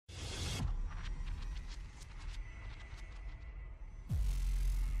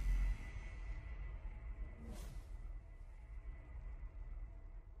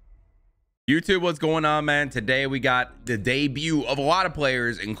YouTube, what's going on, man? Today we got the debut of a lot of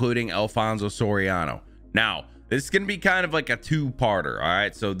players, including Alfonso Soriano. Now, this is going to be kind of like a two-parter, all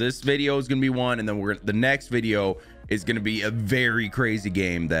right? So this video is going to be one, and then the next video is going to be a very crazy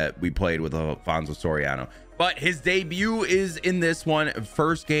game that we played with Alfonso Soriano. But his debut is in this one,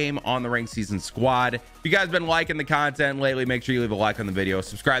 first game on the ranked season squad. If you guys been liking the content lately, make sure you leave a like on the video.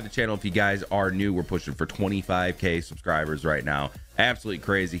 Subscribe to the channel if you guys are new. We're pushing for 25K subscribers right now. Absolutely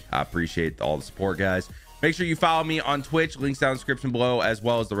crazy. I appreciate all the support, guys. Make sure you follow me on Twitch. Links down in the description below, as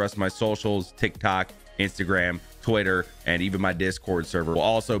well as the rest of my socials, TikTok, Instagram, Twitter, and even my Discord server will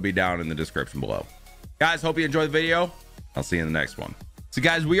also be down in the description below. Guys, hope you enjoy the video. I'll see you in the next one. So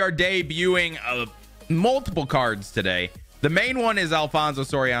guys, we are debuting multiple cards today. The main one is Alfonso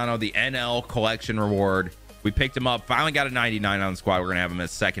Soriano, the NL collection reward. We picked him up, finally got a 99 on the squad. We're gonna have him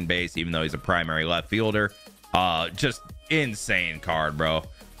as second base, even though he's a primary left fielder. Just insane card, bro.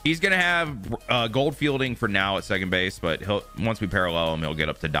 He's gonna have gold fielding for now at second base, but once we parallel him, he'll get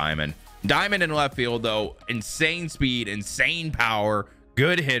up to diamond in left field, though. Insane speed, insane power,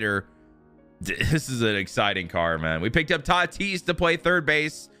 good hitter. This is an exciting card, man. We picked up Tatis to play third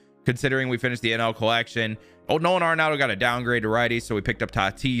base, considering we finished the NL collection. Nolan Arenado got a downgrade to righty, so we picked up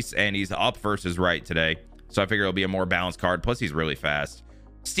Tatis, and he's up versus right today, so I figure it'll be a more balanced card. Plus he's really fast.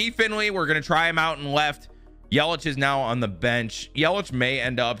 Steve Finley, we're gonna try him out in left. Yelich is now on the bench. Yelich may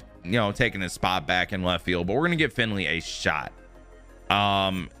end up, taking his spot back in left field, but we're gonna give Finley a shot.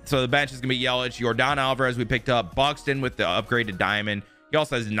 So the bench is gonna be Yelich, Yordan Alvarez we picked up, Buxton with the upgrade to diamond. He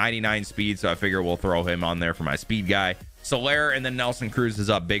also has 99 speed, so I figure we'll throw him on there for my speed guy. Soler, and then Nelson Cruz is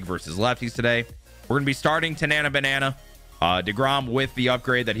up big versus lefties today. We're gonna be starting Tanana Banana. DeGrom with the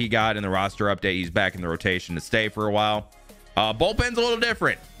upgrade that he got in the roster update. He's back in the rotation to stay for a while. Bullpen's a little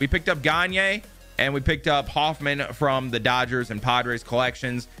different. We picked up Gagne, and we picked up Hoffman from the Dodgers and Padres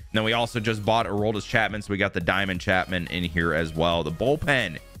collections. And then we also just bought Aroldis Chapman, so we got the Diamond Chapman in here as well. The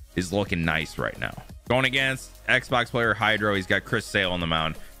bullpen is looking nice right now. Going against Xbox player Hydro, he's got Chris Sale on the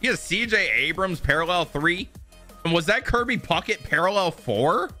mound. He has CJ Abrams parallel 3. And was that Kirby Puckett parallel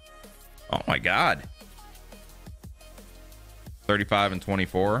 4? Oh my god. 35 and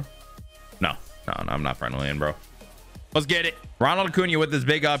 24. No, I'm not friendly in, bro. Let's get it. Ronald Acuna with this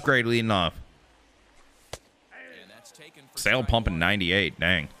big upgrade leading off. Sale pumping 98.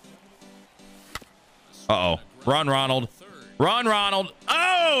 Dang. Uh-oh. Run, Ronald. Run, Ronald.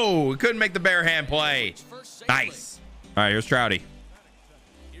 Oh, couldn't make the bare hand play. Nice. All right, here's Trouty.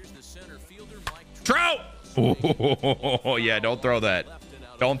 Trout. Oh, yeah, don't throw that.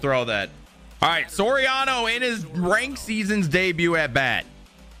 Don't throw that. All right, Soriano in his ranked seasons debut at bat.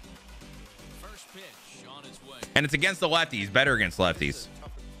 And it's against the lefties. Better against lefties.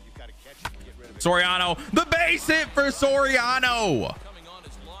 Soriano, the base hit for Soriano.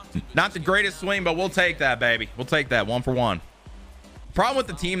 Not the greatest swing, but we'll take that, baby. We'll take that 1 for 1. Problem with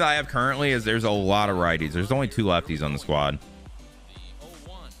the team that I have currently is there's a lot of righties. There's only 2 lefties on the squad.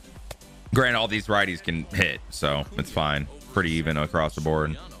 Granted, all these righties can hit, so it's fine. Pretty even across the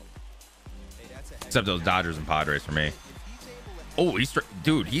board. Except those Dodgers and Padres for me. Oh,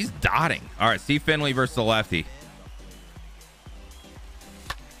 dude, he's dotting. All right, Steve Finley versus the lefty.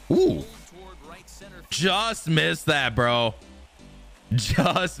 Ooh. Just missed that, bro.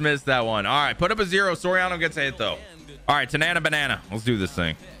 Just missed that one. All right, put up a 0. Soriano gets a hit, though. All right, Tanana Banana. Let's do this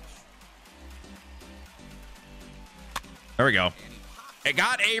thing. There we go. It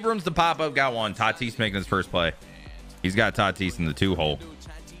got Abrams to pop up. Got one. Tatis making his first play. He's got Tatis in the 2-hole.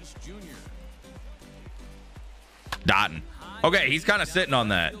 Dotting. Okay, he's kind of sitting on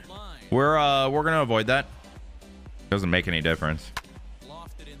that. We're gonna avoid that. Doesn't make any difference.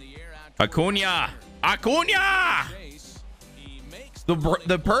 Acuna.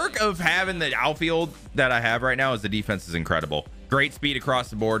 The perk of having the outfield that I have right now is the defense is incredible. Great speed across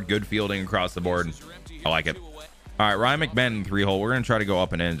the board, good fielding across the board. I like it. All right, Ryan McMahon in 3-hole. We're gonna try to go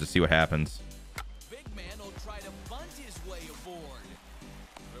up and in to see what happens. Big man will try to bunt his way aboard.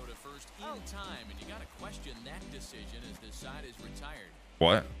 Throw to first in time, and you gotta question that decision as the side is retired.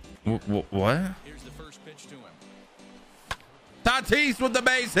 What? What? Here's the first pitch to him. Tatis with the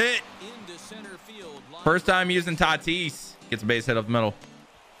base hit. Into center field. First time using Tatis. Gets a base hit up the middle.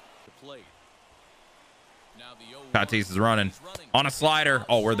 Tatis is running on a slider.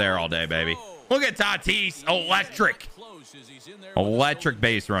 Oh, we're there all day, baby. Look at Tatis. Electric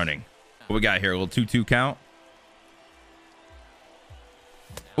base running. What we got here? A little 2-2 count.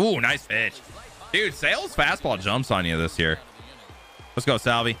 Ooh, nice pitch. Dude, Sale's fastball jumps on you this year. Let's go,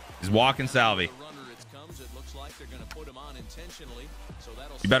 Salvi. He's walking Salvi.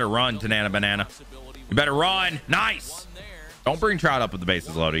 You better run, Tanana Banana. You better run. Nice. Don't bring Trout up with the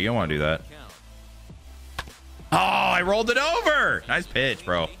bases loaded. You don't want to do that. Oh, I rolled it over. Nice pitch,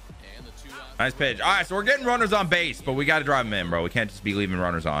 bro. Nice pitch. All right, so we're getting runners on base, but we got to drive them in, bro. We can't just be leaving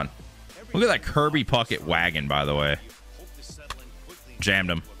runners on. Look at that Kirby Puckett wagon, by the way. Jammed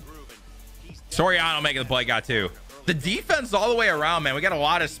him. Soriano making the play, got two. The defense all the way around, man. We got a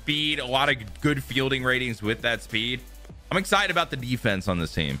lot of speed, a lot of good fielding ratings with that speed. I'm excited about the defense on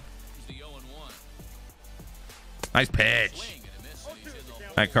this team. Nice pitch.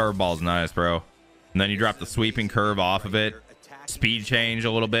 That curveball's nice, bro. And then you drop the sweeping curve off of it. Speed change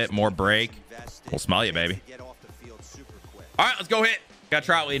a little bit, more break. We'll smell you, baby. All right, let's go hit. Got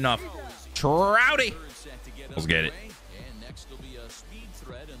Trout leading off. Trouty. Let's get it.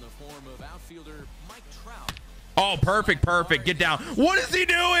 Oh, perfect, perfect. Get down. What is he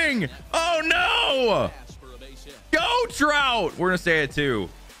doing? Oh, no. Go, Trout. We're going to stay at 2.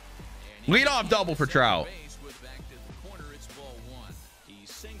 Lead off double for Trout.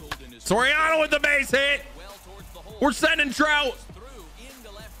 Soriano with the base hit. We're sending Trout.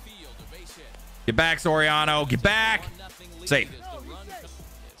 Get back, Soriano. Get back. Safe.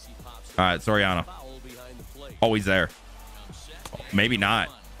 All right, Soriano. Oh, he's there. Oh, maybe not.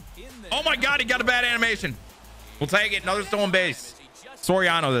 Oh, my God. He got a bad animation. We'll take it. Another stolen base.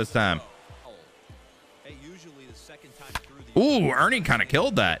 Soriano this time. Ooh, Ernie kind of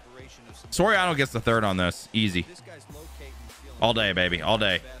killed that. Soriano gets the third on this. Easy. All day, baby. All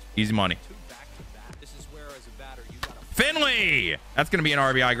day. Easy money. Finley. That's going to be an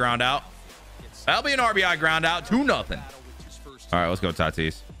RBI ground out. That'll be an RBI ground out. 2-0. All right, let's go,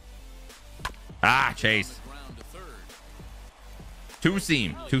 Tatis. Ah, Chase. Two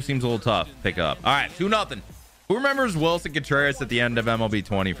seam a little tough. Pick up. All right, 2-0. Who remembers Wilson Contreras at the end of MLB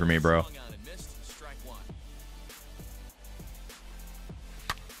 20 for me, bro?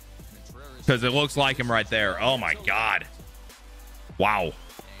 Because it looks like him right there. Oh, my God. Wow.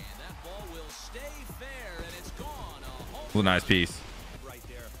 Ooh, nice piece.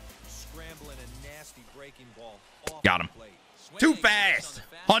 Got him. Too fast.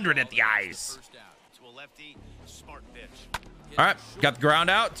 100 at the ice. All right. Got the ground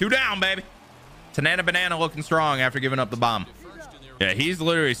out. 2 down, baby. Tanana Banana looking strong after giving up the bomb. Yeah, he's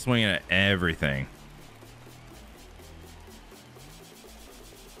literally swinging at everything.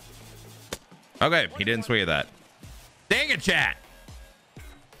 Okay, he didn't swing at that. Dang it, chat.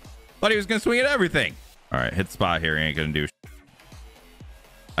 Thought he was going to swing at everything. All right, hit the spot here. He ain't going to do shit.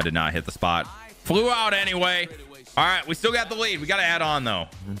 I did not hit the spot. Flew out anyway. All right, we still got the lead. We got to add on, though.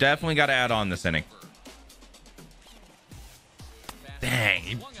 Definitely got to add on this inning. Dang,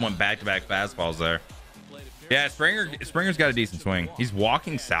 he went back-to-back fastballs there. Yeah, Springer's got a decent swing. He's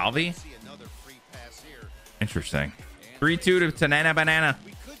walking Salvi. Interesting. 3-2 to Tanana Banana.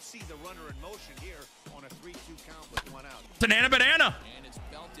 Tanana Banana.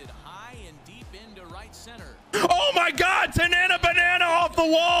 Oh my God, Tanana Banana off the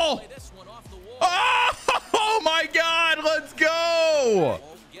wall. Oh my God, let's go.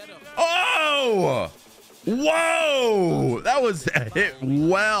 Oh, whoa, that was hit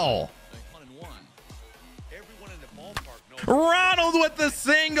well. Ronald with the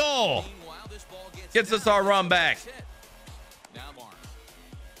single. Gets us our run back.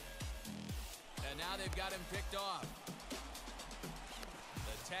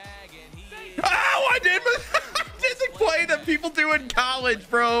 Oh, I did the play that people do in college,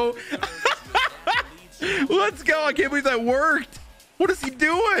 bro. Let's go. I can't believe that worked. What is he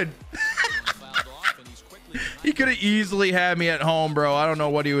doing? He could have easily had me at home, bro. I don't know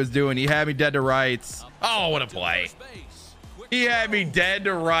what he was doing. He had me dead to rights. Oh, what a play. He had me dead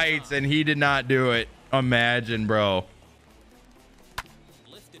to rights, and he did not do it. Imagine, bro.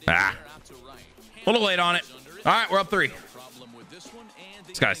 Ah. A little late on it. All right, we're up 3.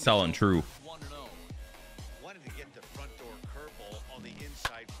 This guy's selling true.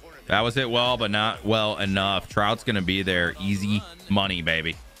 That was hit well, but not well enough. Trout's going to be there. Easy money,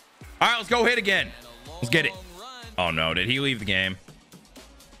 baby. All right, let's go hit again. Let's get it. Oh, no. Did he leave the game?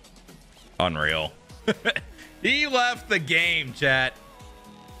 Unreal. He left the game, chat.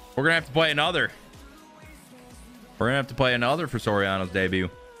 We're going to have to play another. We're going to have to play another for Soriano's debut.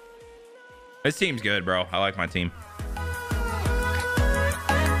 This team's good, bro. I like my team.